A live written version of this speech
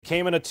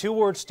came in a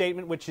two-word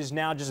statement which is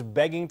now just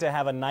begging to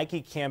have a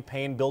Nike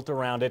campaign built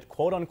around it,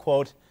 quote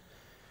unquote,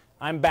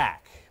 "I'm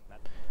back."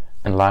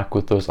 And like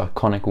with those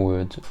iconic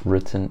words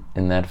written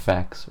in that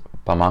fax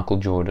by Michael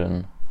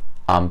Jordan,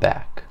 I'm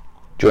back.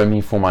 Join me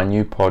for my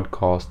new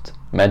podcast,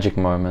 Magic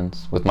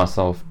Moments, with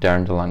myself,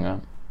 Darren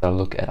DeLange. I'll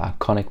look at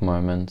iconic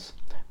moments,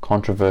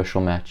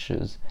 controversial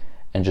matches,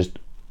 and just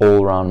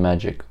all-round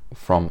magic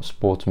from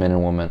sportsmen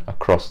and women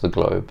across the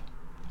globe.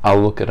 I'll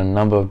look at a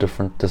number of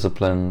different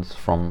disciplines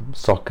from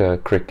soccer,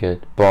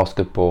 cricket,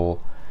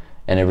 basketball,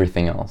 and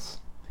everything else.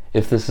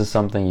 If this is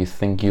something you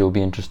think you'll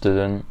be interested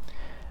in,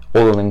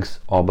 all the links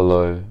are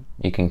below.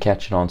 You can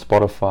catch it on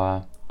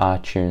Spotify,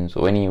 iTunes,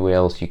 or anywhere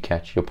else you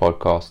catch your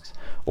podcasts,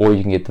 or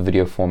you can get the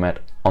video format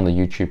on the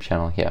YouTube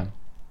channel here.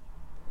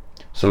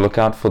 So look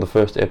out for the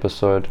first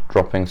episode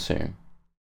dropping soon.